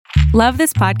Love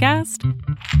this podcast?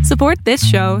 Support this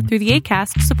show through the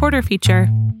Acast supporter feature.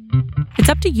 It's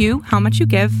up to you how much you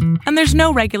give, and there's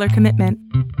no regular commitment.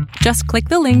 Just click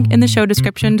the link in the show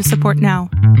description to support now.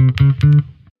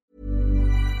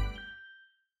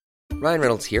 Ryan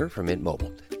Reynolds here from Mint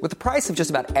Mobile. With the price of just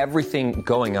about everything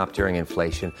going up during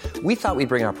inflation, we thought we'd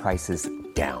bring our prices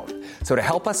down. So to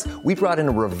help us, we brought in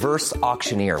a reverse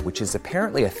auctioneer, which is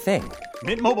apparently a thing.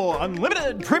 Mint Mobile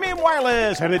Unlimited Premium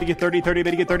Wireless. How to get 30, 30,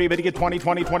 bit to get 30, bit to get 20,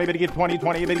 20, 20, bit to get 20,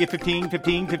 20, bit to get 15,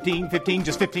 15, 15, 15,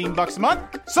 just $15 a month?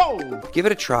 Sold! Give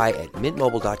it a try at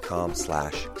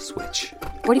mintmobile.com/switch.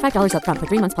 $45 up front for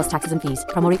 3 months plus taxes and fees.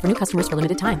 Promo rate for new customers for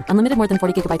limited time. Unlimited more than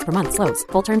 40 gigabytes per month. Slows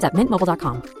full terms at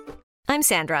mintmobile.com. I'm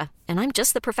Sandra, and I'm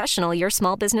just the professional your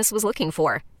small business was looking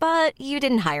for. But you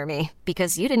didn't hire me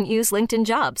because you didn't use LinkedIn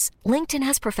Jobs. LinkedIn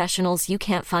has professionals you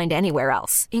can't find anywhere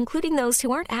else, including those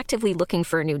who aren't actively looking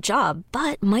for a new job,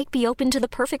 but might be open to the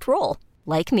perfect role,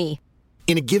 like me.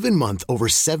 In a given month, over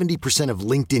 70% of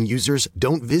LinkedIn users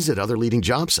don't visit other leading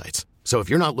job sites. So if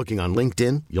you're not looking on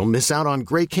LinkedIn, you'll miss out on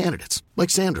great candidates like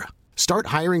Sandra. Start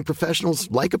hiring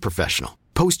professionals like a professional.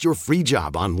 Post your free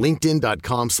job on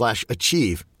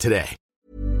linkedin.com/achieve today.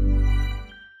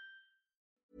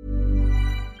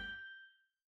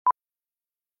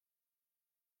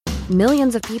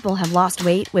 Millions of people have lost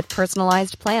weight with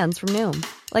personalized plans from Noom.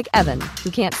 Like Evan, who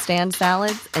can't stand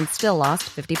salads and still lost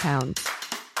 50 pounds.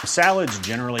 Salads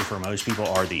generally for most people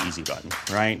are the easy button,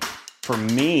 right? For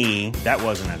me, that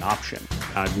wasn't an option.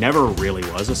 I never really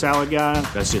was a salad guy.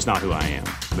 That's just not who I am.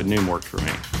 But Noom worked for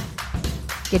me.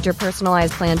 Get your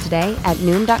personalized plan today at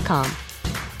Noom.com.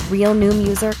 Real Noom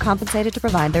user compensated to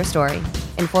provide their story.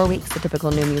 In 4 weeks, the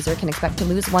typical Noom user can expect to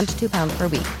lose 1 to 2 pounds per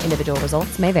week. Individual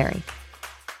results may vary.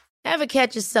 Ever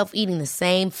catch yourself eating the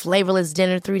same flavorless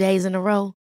dinner 3 days in a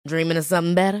row? Dreaming of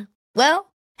something better?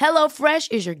 Well,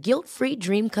 HelloFresh is your guilt-free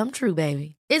dream come true,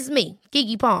 baby. It's me,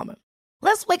 Keke Palmer.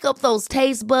 Let's wake up those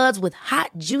taste buds with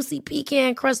hot, juicy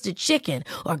pecan-crusted chicken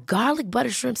or garlic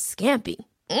butter shrimp scampi.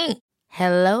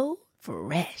 Hello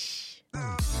Fresh.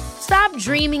 Stop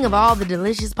dreaming of all the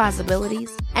delicious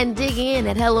possibilities and dig in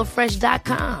at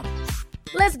HelloFresh.com.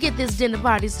 Let's get this dinner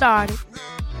party started.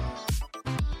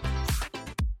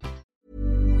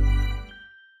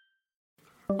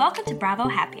 Welcome to Bravo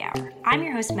Happy Hour. I'm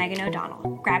your host, Megan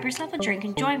O'Donnell. Grab yourself a drink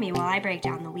and join me while I break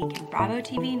down the week in Bravo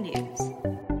TV news.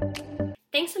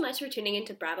 Thanks so much for tuning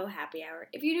into Bravo Happy Hour.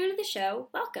 If you're new to the show,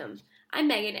 welcome. I'm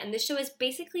Megan, and this show is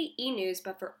basically e-news,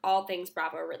 but for all things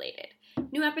Bravo related.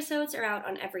 New episodes are out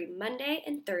on every Monday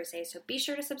and Thursday, so be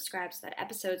sure to subscribe so that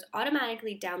episodes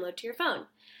automatically download to your phone.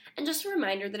 And just a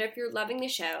reminder that if you're loving the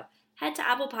show, head to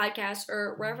Apple Podcasts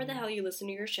or wherever the hell you listen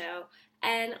to your show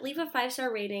and leave a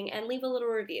 5-star rating and leave a little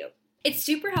review. It's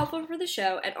super helpful for the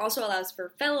show and also allows for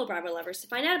fellow Bravo lovers to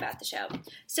find out about the show.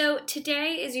 So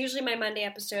today is usually my Monday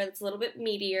episode. It's a little bit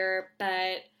meatier,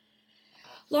 but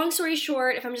long story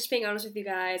short, if I'm just being honest with you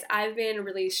guys, I've been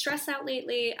really stressed out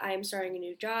lately. I'm starting a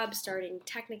new job starting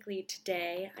technically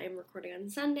today. I'm recording on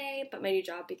Sunday, but my new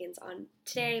job begins on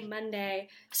today, Monday.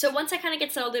 So once I kind of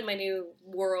get settled in my new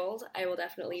world, I will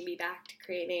definitely be back to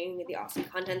creating the awesome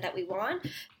content that we want.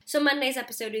 So Monday's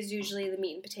episode is usually the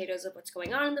meat and potatoes of what's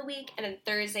going on in the week, and then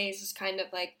Thursdays is kind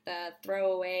of like the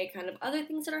throwaway kind of other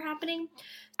things that are happening.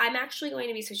 I'm actually going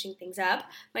to be switching things up.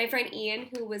 My friend Ian,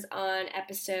 who was on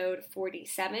episode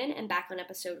 47 and back on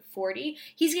episode 40,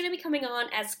 he's going to be coming on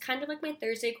as kind of like my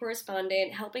Thursday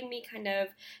correspondent, helping me kind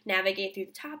of navigate through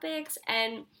the topics,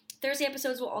 and Thursday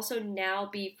episodes will also now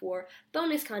be for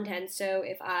bonus content. So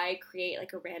if I create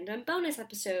like a random bonus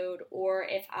episode, or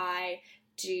if I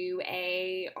do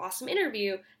a awesome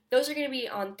interview, those are going to be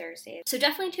on Thursday. So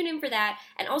definitely tune in for that.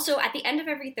 And also at the end of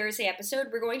every Thursday episode,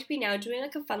 we're going to be now doing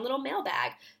like a fun little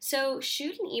mailbag. So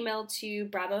shoot an email to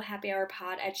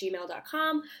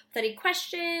bravohappyhourpod@gmail.com with any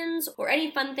questions or any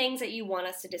fun things that you want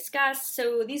us to discuss.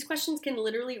 So these questions can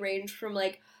literally range from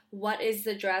like, what is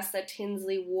the dress that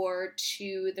Tinsley wore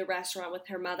to the restaurant with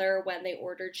her mother when they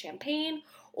ordered champagne?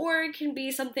 Or it can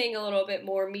be something a little bit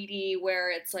more meaty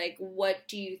where it's like, what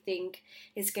do you think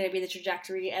is going to be the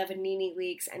trajectory of NeNe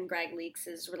Leakes and Greg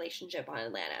Leakes' relationship on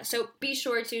Atlanta? So be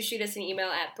sure to shoot us an email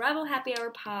at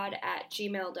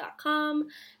bravohappyhourpod@gmail.com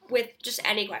with just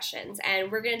any questions, and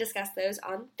we're going to discuss those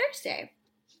on Thursday.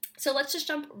 So let's just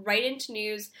jump right into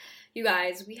news. You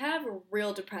guys, we have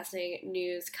real depressing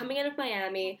news coming out of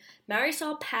Miami.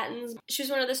 Marisol Pattons, she was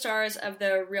one of the stars of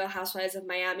the Real Housewives of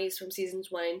Miami's from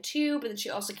seasons 1 and 2, but then she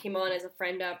also came on as a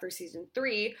friend of for season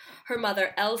 3. Her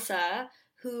mother, Elsa,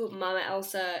 who Mama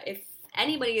Elsa, if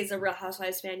anybody is a Real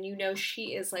Housewives fan, you know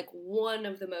she is like one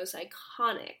of the most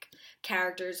iconic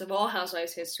characters of all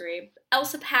Housewives history.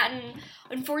 Elsa Patton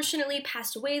unfortunately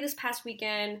passed away this past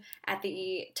weekend at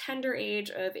the tender age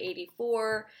of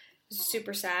 84.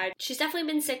 Super sad. She's definitely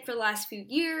been sick for the last few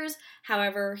years.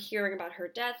 However, hearing about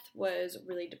her death was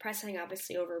really depressing.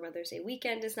 Obviously, over Mother's Day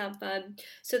weekend is not fun.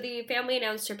 So the family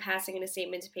announced her passing in a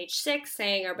statement to Page Six,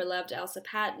 saying, "Our beloved Elsa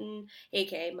Patton,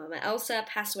 aka Mama Elsa,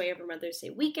 passed away over Mother's Day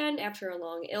weekend after a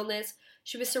long illness.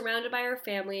 She was surrounded by her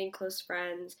family and close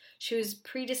friends. She was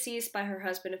predeceased by her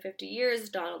husband of 50 years,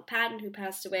 Donald Patton, who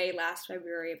passed away last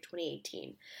February of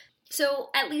 2018. So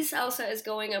at least Elsa is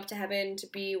going up to heaven to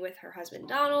be with her husband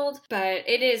Donald, but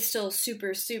it is still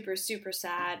super, super, super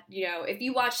sad. You know, if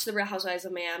you watch The Real Housewives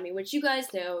of Miami, which you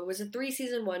guys know, it was a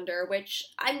 3-season wonder, which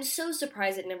I'm so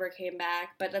surprised it never came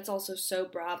back, but that's also so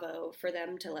bravo for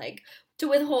them to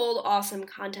withhold awesome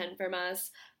content from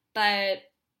us. But,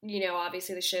 you know,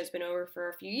 obviously the show's been over for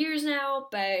a few years now,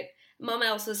 but Mama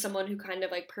Elsa is someone who kind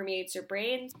of permeates your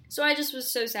brain. So I just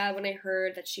was so sad when I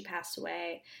heard that she passed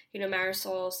away. You know,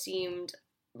 Marisol seemed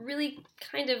really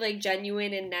kind of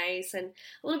genuine and nice and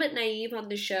a little bit naive on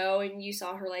the show, and you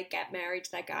saw her get married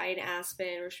to that guy in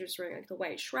Aspen, or she was wearing the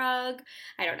white shrug.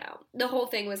 I don't know. The whole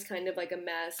thing was kind of a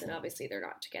mess, and obviously they're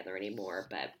not together anymore,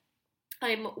 but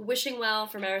I'm wishing well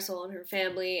for Marisol and her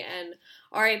family, and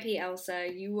R.I.P.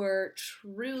 Elsa, you were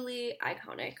truly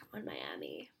iconic on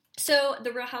Miami. So,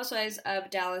 the Real Housewives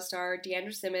of Dallas star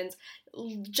D'Andra Simmons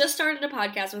just started a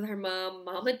podcast with her mom,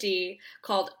 Mama D,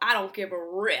 called I Don't Give a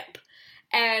Rip.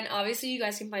 And obviously you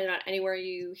guys can find it out anywhere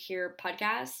you hear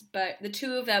podcasts, but the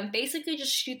two of them basically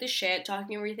just shoot the shit,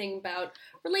 talking everything about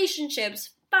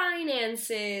relationships,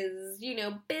 finances, you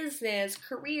know, business,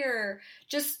 career,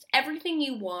 just everything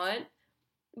you want,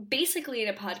 basically in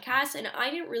a podcast. And I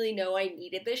didn't really know I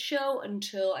needed this show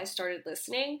until I started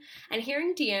listening, and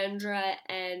hearing D'Andra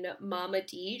and Mama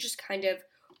D just kind of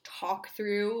talk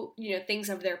through, you know, things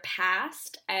of their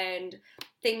past and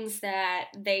things that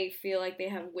they feel like they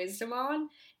have wisdom on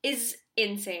is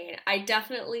insane. I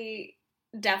definitely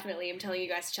am telling you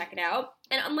guys to check it out.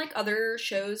 And unlike other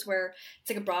shows where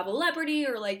it's a Bravo celebrity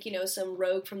or you know, some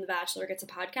rogue from The Bachelor gets a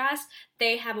podcast,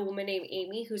 they have a woman named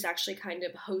Amy who's actually kind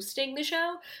of hosting the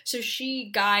show. So she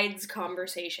guides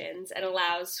conversations and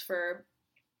allows for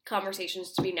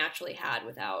conversations to be naturally had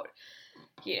without,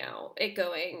 you know, it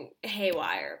going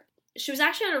haywire. She was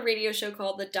actually on a radio show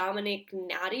called The Dominic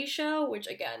Natty Show, which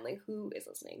again, who is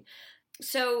listening?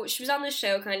 So she was on the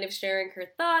show kind of sharing her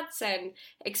thoughts and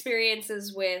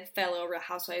experiences with fellow Real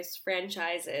Housewives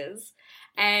franchises.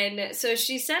 And so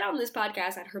she said on this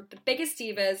podcast that her biggest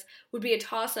divas would be a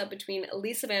toss-up between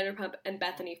Lisa Vanderpump and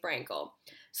Bethany Frankel.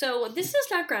 So this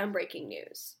is not groundbreaking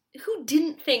news. Who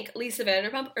didn't think Lisa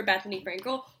Vanderpump or Bethany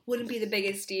Frankel wouldn't be the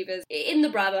biggest divas in the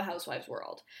Bravo Housewives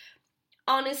world?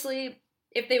 Honestly,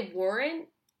 if they weren't,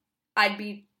 I'd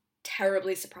be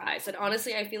terribly surprised. And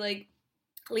honestly, I feel like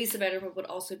Lisa Vanderpump would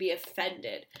also be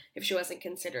offended if she wasn't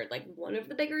considered one of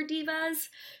the bigger divas.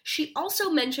 She also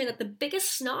mentioned that the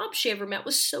biggest snob she ever met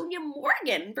was Sonia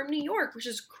Morgan from New York, which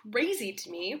is crazy to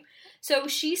me. So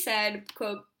she said,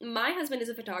 quote, "My husband is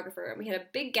a photographer, and we had a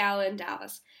big gala in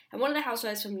Dallas, and one of the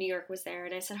housewives from New York was there,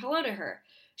 and I said hello to her.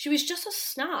 She was just a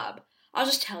snob. I'll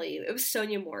just tell you, it was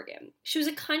Sonia Morgan. She was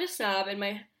kind of a snob, and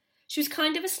my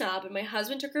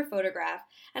husband took her photograph,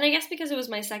 and I guess because it was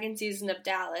my second season of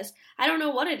Dallas, I don't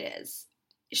know what it is.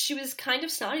 She was kind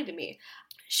of snotty to me."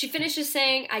 She finishes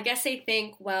saying, "I guess they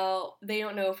think, well, they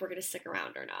don't know if we're going to stick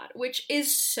around or not," which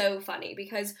is so funny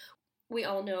because we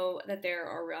all know that there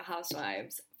are Real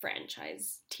Housewives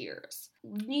franchise tiers.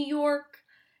 New York,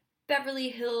 Beverly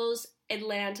Hills,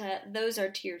 Atlanta, those are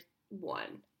tier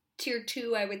 1. Tier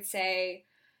 2, I would say,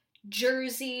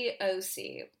 Jersey,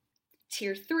 OC.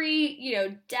 Tier 3, you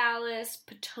know, Dallas,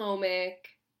 Potomac,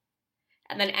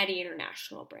 and then Eddie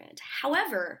International brand.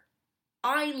 However,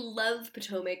 I love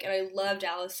Potomac and I love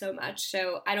Dallas so much,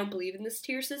 so I don't believe in this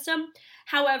tier system.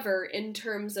 However, in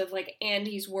terms of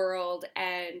Andy's world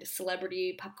and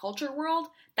celebrity pop culture world,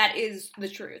 that is the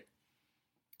truth.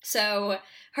 So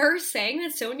her saying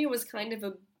that Sonia was kind of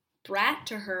a brat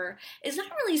to her is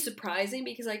not really surprising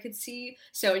because I could see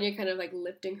Sonia kind of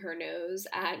lifting her nose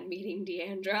at meeting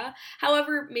D'Andra.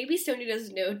 However, maybe Sonia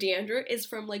doesn't know D'Andra is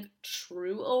from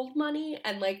true old money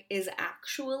and is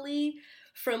actually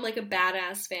from a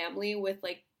badass family with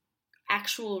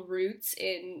actual roots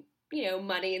in, you know,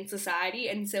 money and society.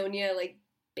 And Sonia,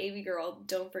 baby girl,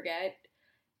 don't forget,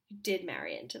 did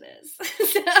marry into this.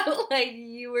 So,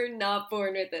 you were not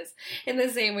born with this in the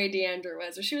same way D'Andra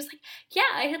was. Where she was yeah,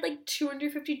 I had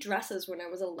 250 dresses when I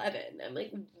was 11.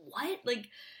 I'm what?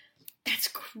 that's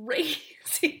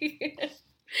crazy.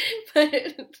 but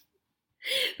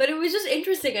it was just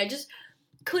interesting. I just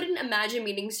couldn't imagine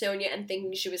meeting Sonia and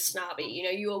thinking she was snobby. You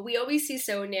know, we always see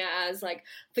Sonia as, like,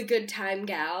 the good time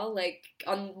gal. Like,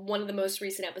 on one of the most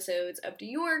recent episodes of New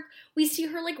York, we see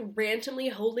her, like, randomly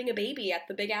holding a baby at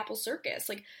the Big Apple Circus.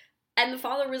 Like, and the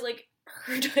father was like,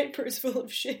 her diaper's full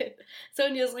of shit.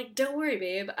 Sonia's like, don't worry,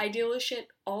 babe. I deal with shit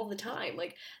all the time.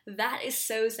 Like, that is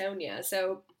so Sonia.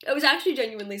 So, I was actually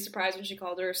genuinely surprised when she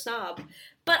called her a snob.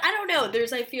 But I don't know.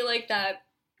 I feel like that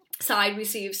side we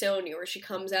see of Sonia where she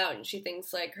comes out and she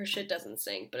thinks, like, her shit doesn't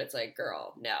stink, but it's like,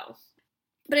 girl, no.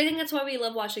 But I think that's why we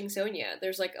love watching Sonia.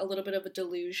 There's, like, a little bit of a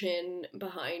delusion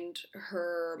behind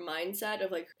her mindset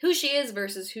of, like, who she is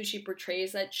versus who she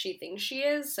portrays that she thinks she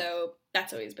is, so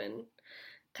that's always been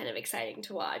kind of exciting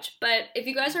to watch. But if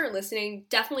you guys aren't listening,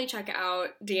 definitely check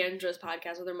out D'Andra's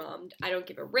podcast with her mom, I Don't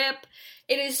Give a Rip.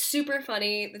 It is super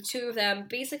funny. The two of them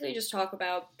basically just talk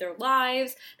about their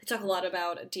lives. They talk a lot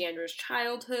about D'Andra's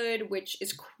childhood, which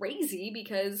is crazy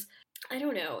because, I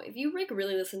don't know, if you, like,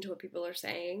 really listen to what people are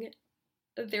saying,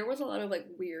 there was a lot of, like,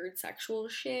 weird sexual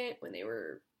shit when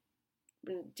D'Andra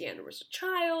was a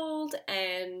child,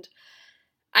 and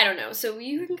I don't know. So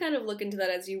you can kind of look into that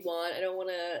as you want. I don't want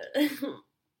to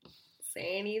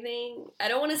say anything.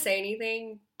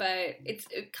 But it's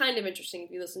kind of interesting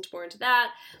if you listen more into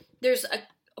that. There's a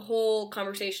whole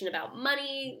conversation about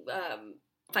money,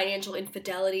 financial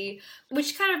infidelity,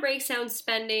 which kind of breaks down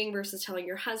spending versus telling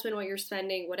your husband what you're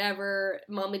spending, whatever.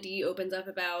 Mama D opens up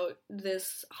about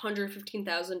this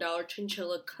 $115,000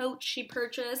 chinchilla coat she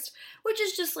purchased, which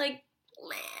is just, like, a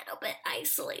little bit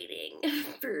isolating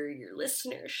for your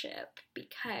listenership,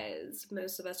 because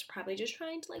most of us are probably just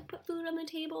trying to, like, put food on the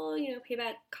table, you know, pay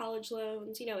back college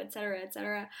loans, you know, etc.,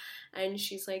 etc. And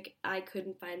she's like, I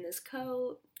couldn't find this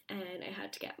coat, and I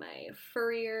had to get my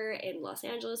furrier in Los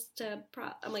Angeles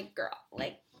I'm like, girl,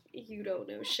 like, you don't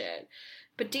know shit.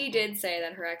 But Dee did say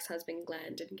that her ex-husband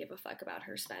Glenn didn't give a fuck about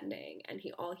her spending, and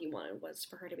all he wanted was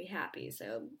for her to be happy,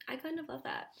 so I kind of love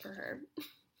that for her.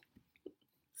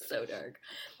 So dark.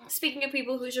 Speaking of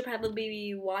people who should probably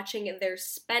be watching their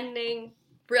spending,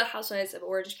 Real Housewives of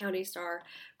Orange County star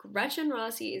Gretchen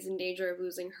Rossi is in danger of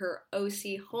losing her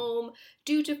OC home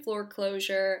due to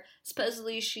foreclosure.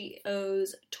 Supposedly she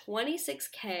owes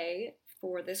 $26,000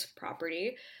 for this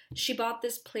property. She bought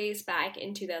this place back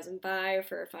in 2005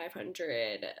 for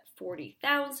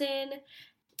 $540,000.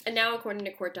 And now, according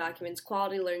to court documents,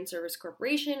 Quality Loan Service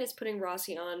Corporation is putting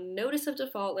Rossi on notice of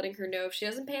default, letting her know if she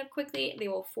doesn't pay up quickly, they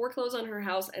will foreclose on her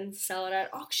house and sell it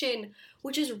at auction,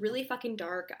 which is really fucking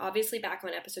dark. Obviously, back on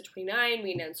episode 29,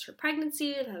 we announced her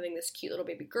pregnancy of having this cute little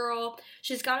baby girl.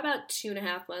 She's got about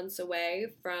 2.5 months away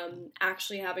from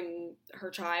actually having her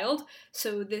child,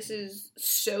 so this is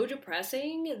so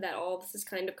depressing that all this is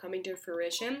kind of coming to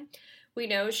fruition. We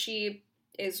know she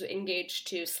is engaged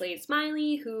to Slade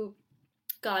Smiley, who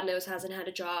God knows hasn't had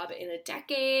a job in a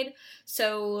decade,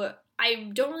 so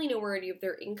I don't really know where any of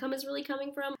their income is really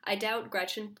coming from. I doubt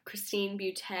Christine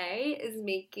Butte is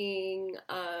making,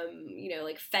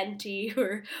 like Fenty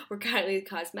or Kylie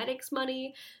Cosmetics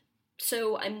money,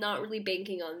 so I'm not really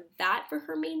banking on that for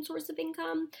her main source of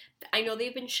income. I know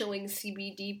they've been showing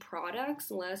CBD products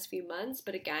in the last few months,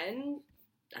 but again,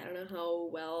 I don't know how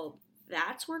well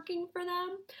that's working for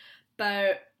them,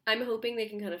 but I'm hoping they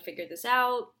can kind of figure this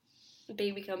out.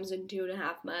 Baby comes in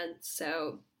 2.5 months,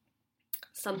 so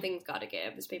something's gotta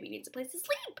give. This baby needs a place to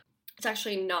sleep. It's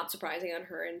actually not surprising on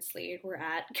her and Slade were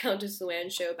at Countess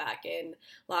Luann's show back in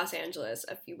Los Angeles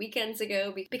a few weekends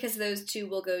ago, because those two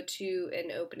will go to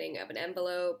an opening of an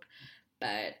envelope.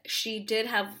 But she did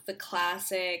have the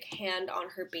classic hand on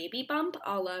her baby bump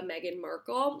a la Meghan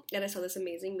Markle. And I saw this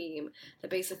amazing meme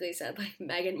that basically said, like,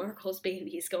 Meghan Markle's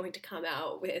baby is going to come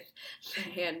out with the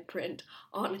handprint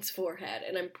on its forehead.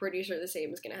 And I'm pretty sure the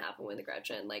same is going to happen with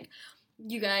Gretchen. Like,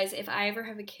 you guys, if I ever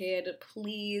have a kid,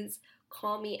 please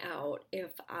call me out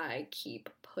if I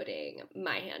keep putting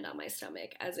my hand on my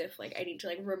stomach as if, like, I need to,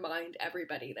 like, remind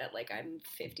everybody that, like, I'm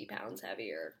 50 pounds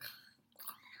heavier.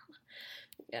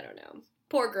 I don't know.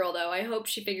 Poor girl, though. I hope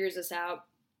she figures this out.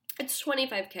 It's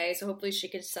 $25,000, so hopefully she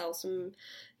could sell some,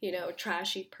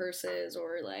 trashy purses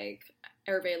or, like,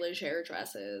 Hervé Leger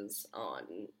dresses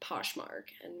on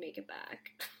Poshmark and make it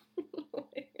back. Oh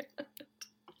my God.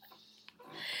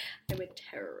 I'm a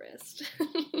terrorist.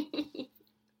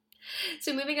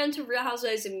 So moving on to Real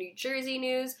Housewives of New Jersey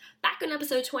news. Back in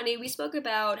episode 20, we spoke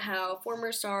about how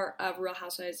former star of Real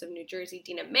Housewives of New Jersey,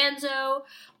 Dina Manzo,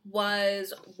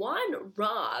 was 1,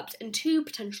 robbed, and 2,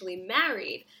 potentially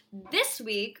married. This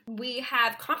week, we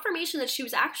have confirmation that she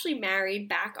was actually married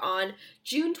back on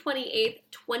June 28th,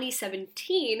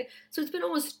 2017. So it's been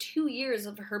almost 2 years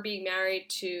of her being married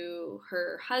to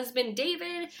her husband,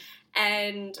 David.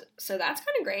 And so that's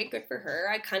kind of great. Good for her.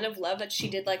 I kind of love that she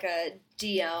did like a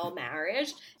DL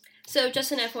marriage. So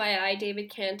just an FYI, David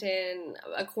Canton,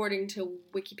 according to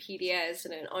Wikipedia, is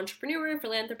an entrepreneur,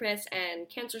 philanthropist, and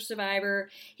cancer survivor.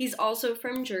 He's also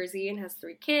from Jersey and has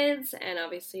 3 kids, and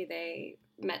obviously they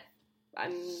met,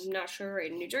 I'm not sure,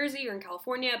 in New Jersey or in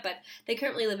California, but they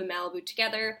currently live in Malibu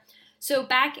together. So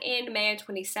back in May of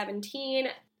 2017,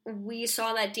 we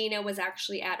saw that Dina was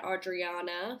actually at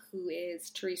Adriana, who is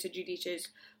Teresa Giudice's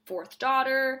 4th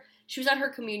daughter. She was at her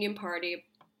communion party.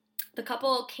 The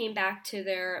couple came back to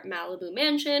their Malibu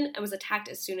mansion and was attacked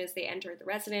as soon as they entered the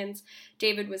residence.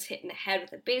 David was hit in the head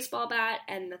with a baseball bat,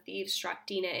 and the thieves struck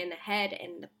Dina in the head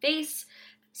and the face.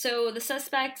 So the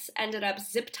suspects ended up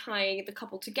zip-tying the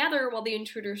couple together while the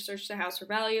intruders searched the house for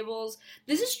valuables.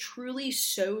 This is truly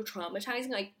so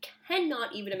traumatizing. I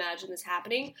cannot even imagine this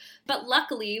happening. But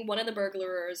luckily, one of the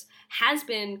burglars has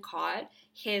been caught.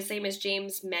 His name is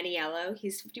James Maniello.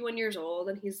 He's 51 years old,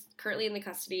 and he's currently in the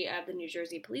custody of the New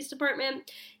Jersey Police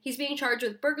Department. He's being charged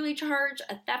with burglary charge,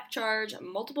 a theft charge,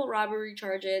 multiple robbery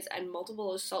charges, and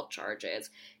multiple assault charges.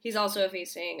 He's also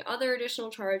facing other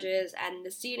additional charges, and the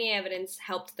DNA evidence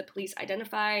helped the police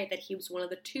identify that he was one of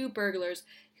the 2 burglars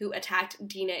who attacked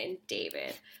Dina and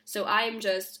David. So I am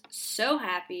just so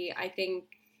happy.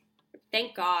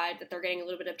 Thank God that they're getting a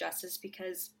little bit of justice,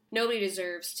 because nobody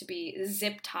deserves to be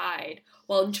zip-tied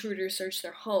while intruders search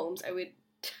their homes.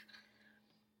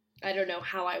 I don't know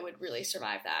how I would really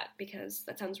survive that, because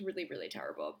that sounds really, really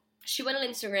terrible. She went on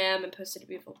Instagram and posted a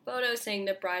beautiful photo saying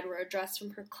the bride wore a dress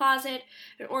from her closet,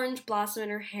 an orange blossom in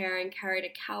her hair, and carried a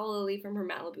calla lily from her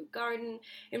Malibu garden.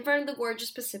 In front of the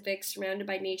gorgeous Pacific, surrounded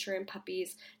by nature and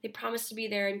puppies, they promised to be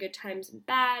there in good times and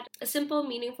bad. A simple,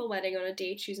 meaningful wedding on a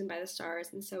date chosen by the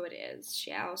stars, and so it is.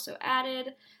 She also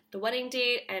added the wedding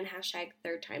date and hashtag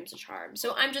 3rd time's a charm.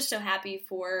 So I'm just so happy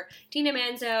for Dina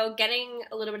Manzo getting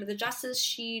a little bit of the justice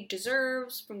she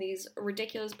deserves from these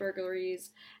ridiculous burglaries,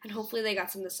 and hopefully they got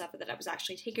some of the stuff that was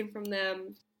actually taken from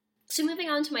them. So moving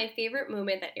on to my favorite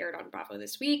moment that aired on Bravo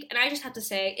this week, and I just have to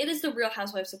say, it is the Real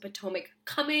Housewives of Potomac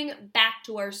coming back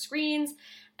to our screens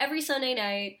every Sunday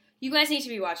night. You guys need to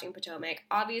be watching Potomac.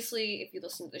 Obviously, if you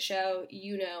listen to the show,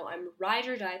 you know I'm ride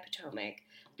or die Potomac.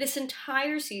 This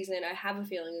entire season, I have a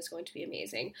feeling, is going to be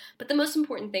amazing. But the most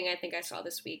important thing I think I saw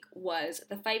this week was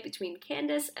the fight between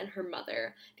Candace and her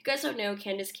mother. If you guys don't know,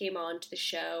 Candace came on to the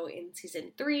show in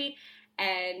season 3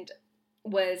 and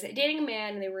was dating a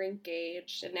man, and they were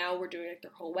engaged, and now we're doing like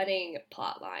their whole wedding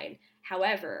plot line.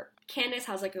 However, Candace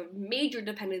has like a major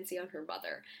dependency on her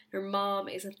mother. Her mom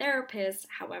is a therapist,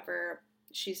 however,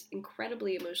 she's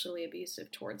incredibly emotionally abusive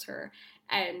towards her,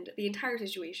 and the entire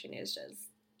situation is just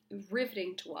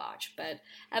riveting to watch. But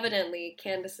evidently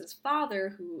Candace's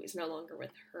father, who is no longer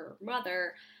with her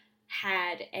mother,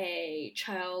 had a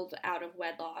child out of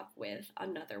wedlock with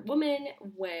another woman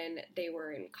when they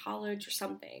were in college or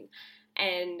something.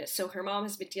 And so her mom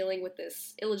has been dealing with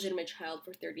this illegitimate child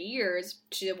for 30 years.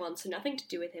 She wants nothing to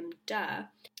do with him, duh.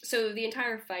 So the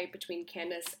entire fight between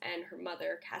Candace and her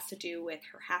mother has to do with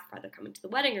her half-brother coming to the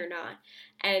wedding or not.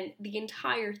 And the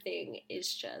entire thing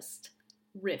is just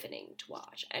riveting to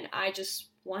watch, and I just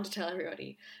want to tell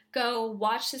everybody, go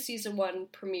watch the season 1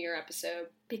 premiere episode,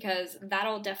 because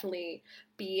that'll definitely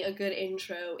be a good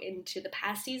intro into the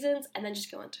past seasons, and then just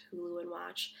go onto Hulu and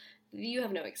watch. You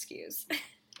have no excuse.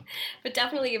 But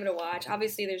definitely give it a watch.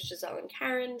 Obviously there's Giselle and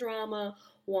Karen drama,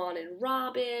 Juan and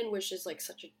Robin, which is like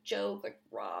such a joke, like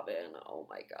Robin, oh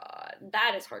my god,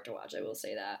 that is hard to watch, I will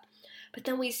say that. But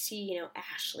then we see,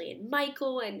 Ashley and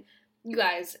Michael, and you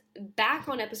guys, back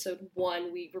on episode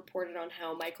 1, we reported on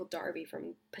how Michael Darby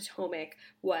from Potomac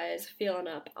was feeling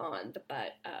up on the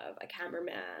butt of a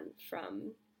cameraman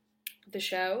from the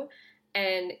show.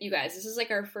 And you guys, this is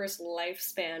like our first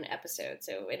lifespan episode,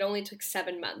 so it only took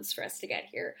 7 months for us to get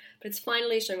here, but it's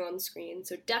finally showing on the screen,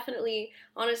 so definitely,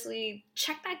 honestly,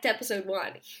 check back to episode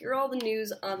 1, hear all the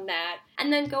news on that,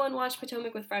 and then go and watch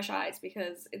Potomac with fresh eyes,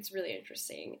 because it's really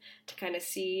interesting to kind of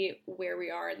see where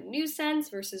we are in the news sense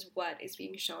versus what is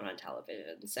being shown on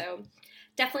television, so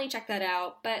definitely check that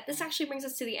out. But this actually brings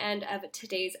us to the end of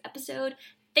today's episode.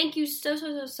 Thank you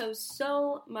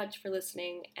so much for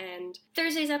listening, and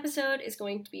Thursday's episode is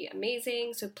going to be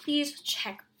amazing, so please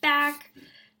check back,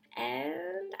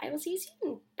 and I will see you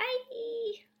soon. Bye!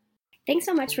 Thanks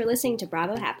so much for listening to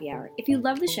Bravo Happy Hour. If you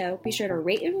love the show, be sure to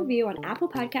rate and review on Apple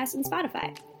Podcasts and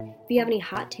Spotify. If you have any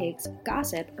hot takes,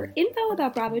 gossip, or info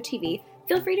about Bravo TV,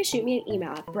 feel free to shoot me an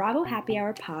email at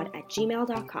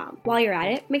bravohappyhourpod@gmail.com. While you're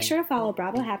at it, make sure to follow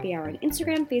Bravo Happy Hour on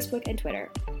Instagram, Facebook, and Twitter.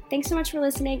 Thanks so much for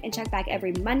listening, and check back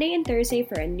every Monday and Thursday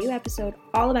for a new episode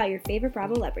all about your favorite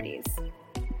Bravo celebrities.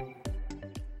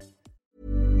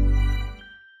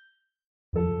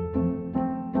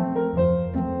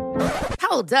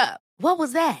 Hold up. What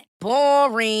was that?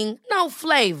 Boring. No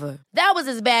flavor. That was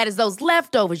as bad as those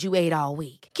leftovers you ate all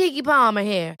week. Keke Palmer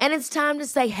here, and it's time to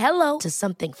say hello to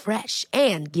something fresh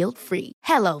and guilt-free.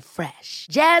 Hello Fresh.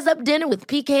 Jazz up dinner with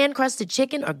pecan-crusted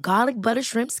chicken or garlic butter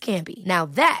shrimp scampi. Now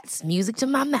that's music to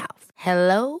my mouth.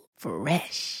 Hello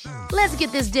Fresh. Let's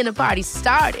get this dinner party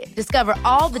started. Discover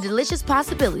all the delicious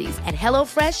possibilities at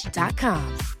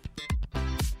HelloFresh.com.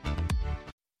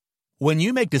 When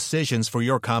you make decisions for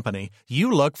your company,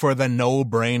 you look for the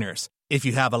no-brainers. If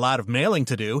you have a lot of mailing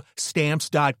to do,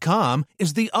 Stamps.com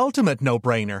is the ultimate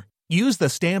no-brainer. Use the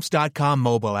Stamps.com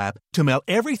mobile app to mail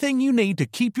everything you need to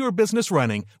keep your business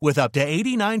running with up to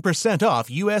 89% off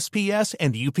USPS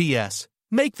and UPS.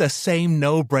 Make the same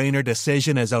no-brainer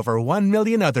decision as over 1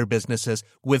 million other businesses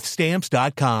with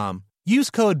Stamps.com. Use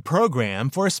code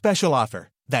PROGRAM for a special offer.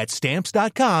 That's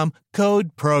Stamps.com,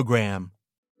 code PROGRAM.